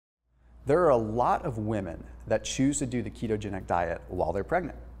There are a lot of women that choose to do the ketogenic diet while they're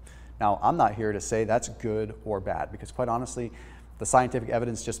pregnant. Now, I'm not here to say that's good or bad because quite honestly, the scientific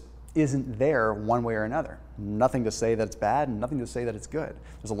evidence just isn't there one way or another. Nothing to say that it's bad and nothing to say that it's good.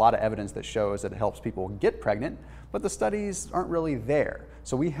 There's a lot of evidence that shows that it helps people get pregnant, but the studies aren't really there.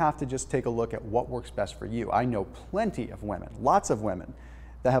 So we have to just take a look at what works best for you. I know plenty of women, lots of women,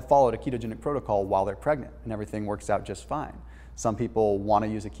 that have followed a ketogenic protocol while they're pregnant and everything works out just fine. Some people want to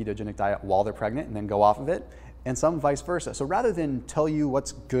use a ketogenic diet while they're pregnant and then go off of it, and some vice versa. So rather than tell you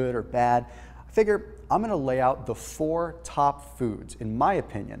what's good or bad, I figure I'm going to lay out the 4 top foods, in my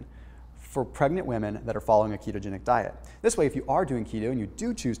opinion, for pregnant women that are following a ketogenic diet. This way, if you are doing keto and you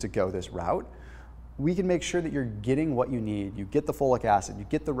do choose to go this route, we can make sure that you're getting what you need. You get the folic acid, you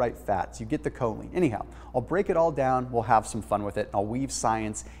get the right fats, you get the choline. Anyhow, I'll break it all down, we'll have some fun with it, and I'll weave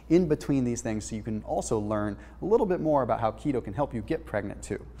science in between these things so you can also learn a little bit more about how keto can help you get pregnant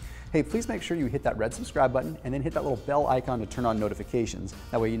too. Hey, please make sure you hit that red subscribe button and then hit that little bell icon to turn on notifications.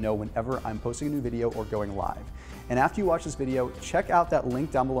 That way you know whenever I'm posting a new video or going live. And after you watch this video, check out that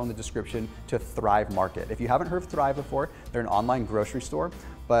link down below in the description to Thrive Market. If you haven't heard of Thrive before, they're an online grocery store,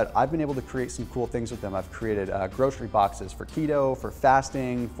 but I've been able to create some cool things with them. I've created grocery boxes for keto, for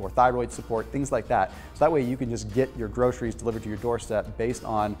fasting, for thyroid support, things like that. So that way you can just get your groceries delivered to your doorstep based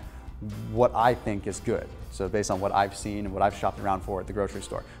on what I think is good. So based on what I've seen and what I've shopped around for at the grocery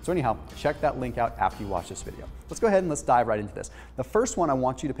store. So anyhow, check that link out after you watch this video. Let's go ahead and let's dive right into this. The first one I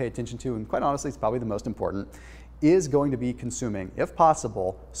want you to pay attention to, and quite honestly, it's probably the most important, is going to be consuming, if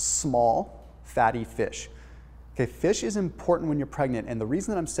possible, small, fatty fish. Okay, fish is important when you're pregnant, and the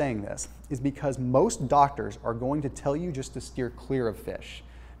reason that I'm saying this is because most doctors are going to tell you just to steer clear of fish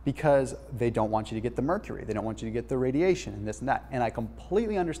because they don't want you to get the mercury, they don't want you to get the radiation and this and that. And I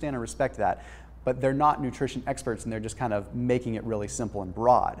completely understand and respect that, but they're not nutrition experts and they're just kind of making it really simple and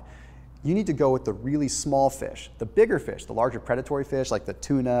broad. You need to go with the really small fish. The bigger fish, the larger predatory fish like the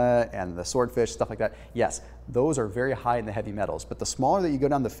tuna and the swordfish, stuff like that, yes, those are very high in the heavy metals. But the smaller that you go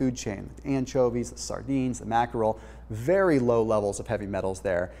down the food chain, the anchovies, the sardines, the mackerel, very low levels of heavy metals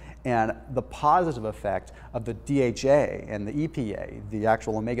there. And the positive effect of the DHA and the EPA, the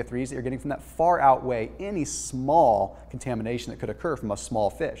actual omega-3s that you're getting from that, far outweigh any small contamination that could occur from a small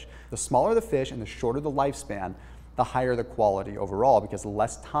fish. The smaller the fish and the shorter the lifespan, the higher the quality overall because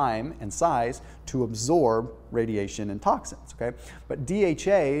less time and size to absorb radiation and toxins, okay? But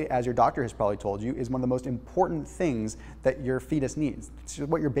DHA, as your doctor has probably told you, is one of the most important things that your fetus needs. It's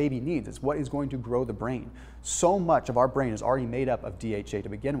what your baby needs. It's what is going to grow the brain. So much of our brain is already made up of DHA to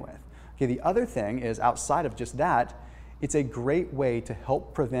begin with. Okay, the other thing is outside of just that, it's a great way to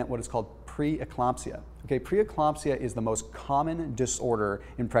help prevent what is called preeclampsia. Okay, preeclampsia is the most common disorder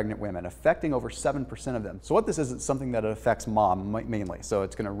in pregnant women, affecting over 7% of them. So what this is, it's something that affects mom mainly. So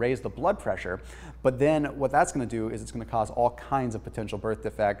it's gonna raise the blood pressure, but then what that's gonna do is it's gonna cause all kinds of potential birth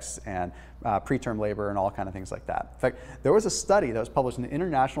defects and preterm labor and all kinds of things like that. In fact, there was a study that was published in the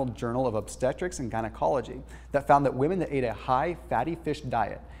International Journal of Obstetrics and Gynecology that found that women that ate a high fatty fish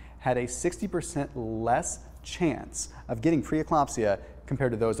diet had a 60% less chance of getting preeclampsia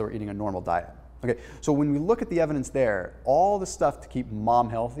compared to those that were eating a normal diet. Okay, so when we look at the evidence there, all the stuff to keep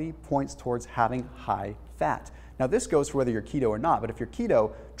mom healthy points towards having high fat. Now this goes for whether you're keto or not, but if you're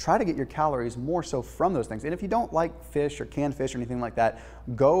keto, try to get your calories more so from those things. And if you don't like fish or canned fish or anything like that,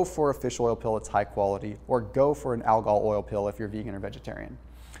 go for a fish oil pill that's high quality, or go for an algal oil pill if you're vegan or vegetarian.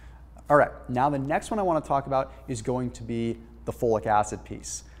 All right, now the next one I want to talk about is going to be the folic acid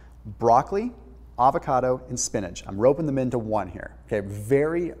piece. Broccoli, avocado, and spinach. I'm roping them into one here. Okay,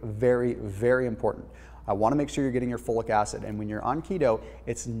 very, very, very important. I want to make sure you're getting your folic acid, and when you're on keto,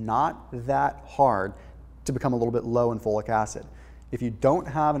 it's not that hard to become a little bit low in folic acid. If you don't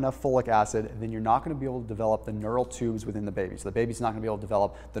have enough folic acid, then you're not going to be able to develop the neural tubes within the baby. So the baby's not going to be able to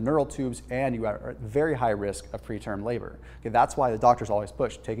develop the neural tubes, and you are at very high risk of preterm labor. Okay, that's why the doctors always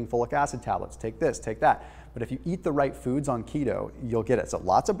push taking folic acid tablets, take this, take that. But if you eat the right foods on keto, you'll get it. So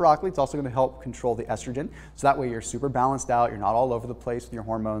lots of broccoli. It's also going to help control the estrogen. So that way you're super balanced out. You're not all over the place with your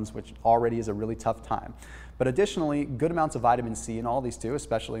hormones, which already is a really tough time. But additionally, good amounts of vitamin C in all these too,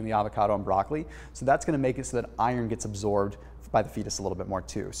 especially in the avocado and broccoli. So that's going to make it so that iron gets absorbed by the fetus a little bit more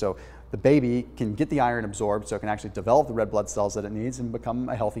too. So the baby can get the iron absorbed so it can actually develop the red blood cells that it needs and become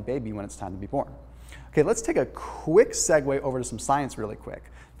a healthy baby when it's time to be born. Okay, let's take a quick segue over to some science really quick.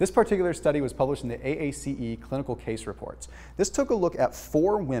 This particular study was published in the AACE Clinical Case Reports. This took a look at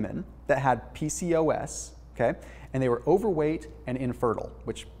 4 women that had PCOS, okay, and they were overweight and infertile,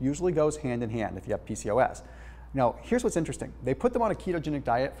 which usually goes hand in hand if you have PCOS. Now, here's what's interesting. They put them on a ketogenic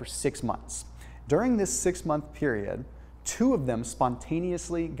diet for 6 months. During this 6-month period, 2 of them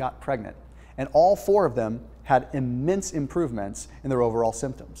spontaneously got pregnant, and all 4 of them had immense improvements in their overall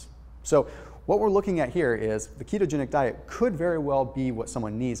symptoms. So what we're looking at here is the ketogenic diet could very well be what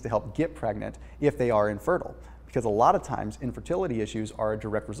someone needs to help get pregnant if they are infertile, because a lot of times infertility issues are a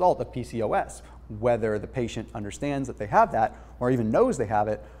direct result of PCOS, whether the patient understands that they have that or even knows they have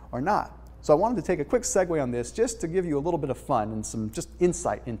it or not. So I wanted to take a quick segue on this just to give you a little bit of fun and some just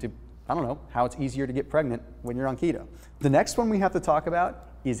insight into, I don't know, how it's easier to get pregnant when you're on keto. The next one we have to talk about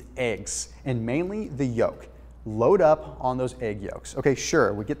is eggs, and mainly the yolk. Load up on those egg yolks. Okay,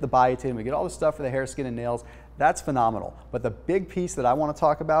 sure, we get the biotin, we get all the stuff for the hair, skin, and nails. That's phenomenal. But the big piece that I want to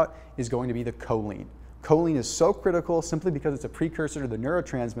talk about is going to be the choline. Choline is so critical simply because it's a precursor to the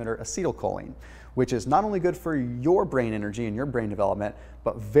neurotransmitter acetylcholine, which is not only good for your brain energy and your brain development,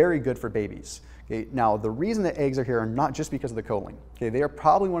 but very good for babies. Okay, now, the reason that eggs are here are not just because of the choline. Okay, they are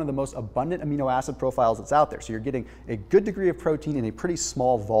probably one of the most abundant amino acid profiles that's out there. So you're getting a good degree of protein in a pretty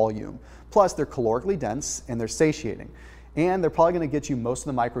small volume. Plus, they're calorically dense and they're satiating. And they're probably going to get you most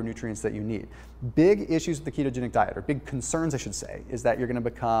of the micronutrients that you need. Big issues with the ketogenic diet, or big concerns I should say, is that you're going to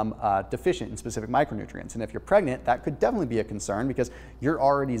become deficient in specific micronutrients. And if you're pregnant, that could definitely be a concern because you're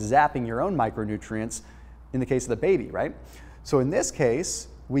already zapping your own micronutrients in the case of the baby, right? So in this case,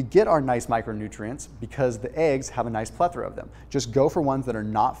 we get our nice micronutrients because the eggs have a nice plethora of them. Just go for ones that are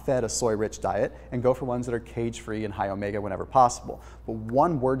not fed a soy-rich diet and go for ones that are cage-free and high omega whenever possible. But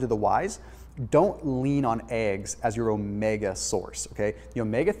one word to the wise, don't lean on eggs as your omega source, okay? The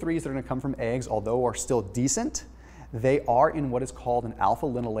omega-3s that are gonna come from eggs, although are still decent, they are in what is called an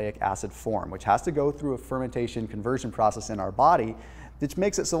alpha-linoleic acid form, which has to go through a fermentation conversion process in our body, which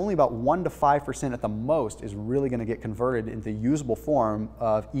makes it so only about 1 to 5% at the most is really going to get converted into usable form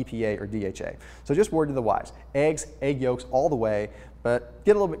of EPA or DHA. So just word to the wise. Eggs, egg yolks all the way, but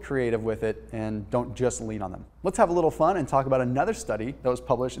get a little bit creative with it and don't just lean on them. Let's have a little fun and talk about another study that was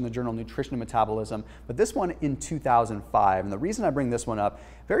published in the journal Nutrition and Metabolism, but this one in 2005. And the reason I bring this one up,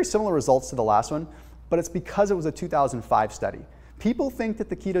 very similar results to the last one, but it's because it was a 2005 study. People think that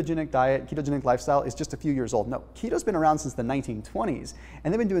the ketogenic diet, ketogenic lifestyle is just a few years old. No, keto's been around since the 1920s,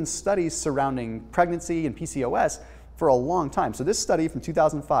 and they've been doing studies surrounding pregnancy and PCOS for a long time. So this study from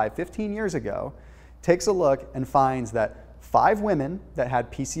 2005, 15 years ago, takes a look and finds that 5 women that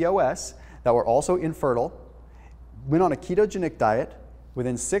had PCOS that were also infertile went on a ketogenic diet.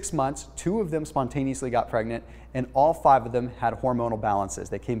 Within 6 months, 2 of them spontaneously got pregnant, and all 5 of them had hormonal balances.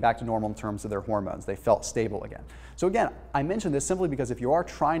 They came back to normal in terms of their hormones. They felt stable again. So again, I mentioned this simply because if you are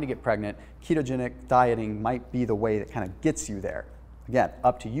trying to get pregnant, ketogenic dieting might be the way that kind of gets you there. Again,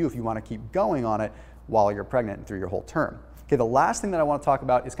 up to you if you want to keep going on it while you're pregnant and through your whole term. Okay, the last thing that I want to talk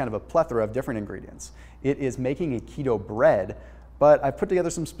about is kind of a plethora of different ingredients. It is making a keto bread, but I've put together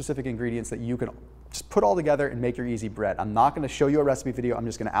some specific ingredients that you can just put all together and make your easy bread. I'm not going to show you a recipe video, I'm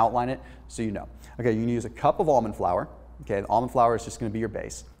just going to outline it so you know. Okay, you can use a cup of almond flour. Okay, the almond flour is just going to be your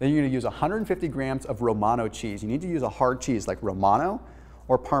base. Then you're going to use 150 grams of Romano cheese. You need to use a hard cheese like Romano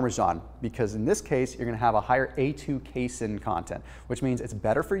or Parmesan, because in this case, you're going to have a higher A2 casein content, which means it's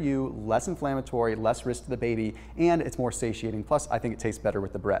better for you, less inflammatory, less risk to the baby, and it's more satiating. Plus, I think it tastes better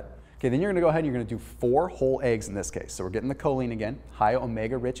with the bread. Okay, then you're going to go ahead and you're going to do 4 whole eggs in this case. So we're getting the choline again, high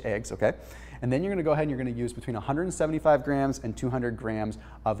omega-rich eggs, okay? And then you're going to go ahead and you're going to use between 175 grams and 200 grams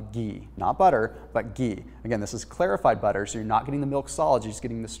of ghee. Not butter, but ghee. Again, this is clarified butter, so you're not getting the milk solids, you're just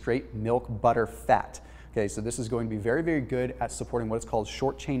getting the straight milk butter fat. Okay, so this is going to be very, very good at supporting what is called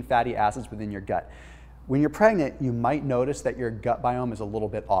short-chain fatty acids within your gut. When you're pregnant, you might notice that your gut biome is a little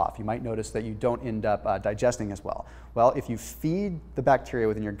bit off. You might notice that you don't end up digesting as well. Well, if you feed the bacteria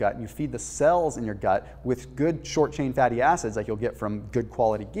within your gut and you feed the cells in your gut with good short-chain fatty acids like you'll get from good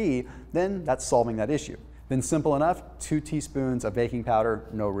quality ghee, then that's solving that issue. Then simple enough, 2 teaspoons of baking powder,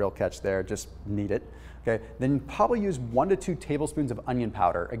 no real catch there, just knead it. Okay, then probably use 1 to 2 tablespoons of onion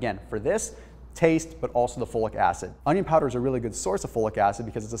powder. Again, for this, taste, but also the folic acid. Onion powder is a really good source of folic acid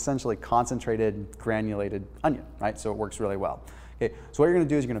because it's essentially concentrated, granulated onion, right? So it works really well. Okay, so what you're gonna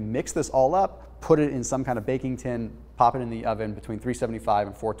do is you're gonna mix this all up, put it in some kind of baking tin, pop it in the oven between 375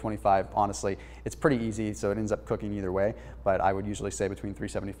 and 425. Honestly, it's pretty easy, so it ends up cooking either way, but I would usually say between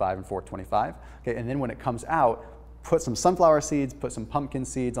 375 and 425. Okay, and then when it comes out, put some sunflower seeds, put some pumpkin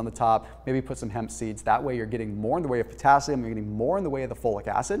seeds on the top, maybe put some hemp seeds. That way you're getting more in the way of potassium, you're getting more in the way of the folic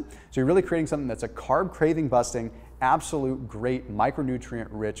acid. So you're really creating something that's a carb craving busting, absolute great micronutrient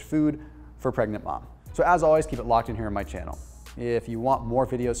rich food for pregnant mom. So as always, keep it locked in here on my channel. If you want more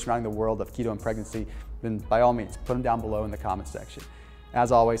videos surrounding the world of keto and pregnancy, then by all means, put them down below in the comment section.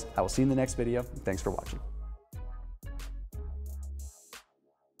 As always, I will see you in the next video. Thanks for watching.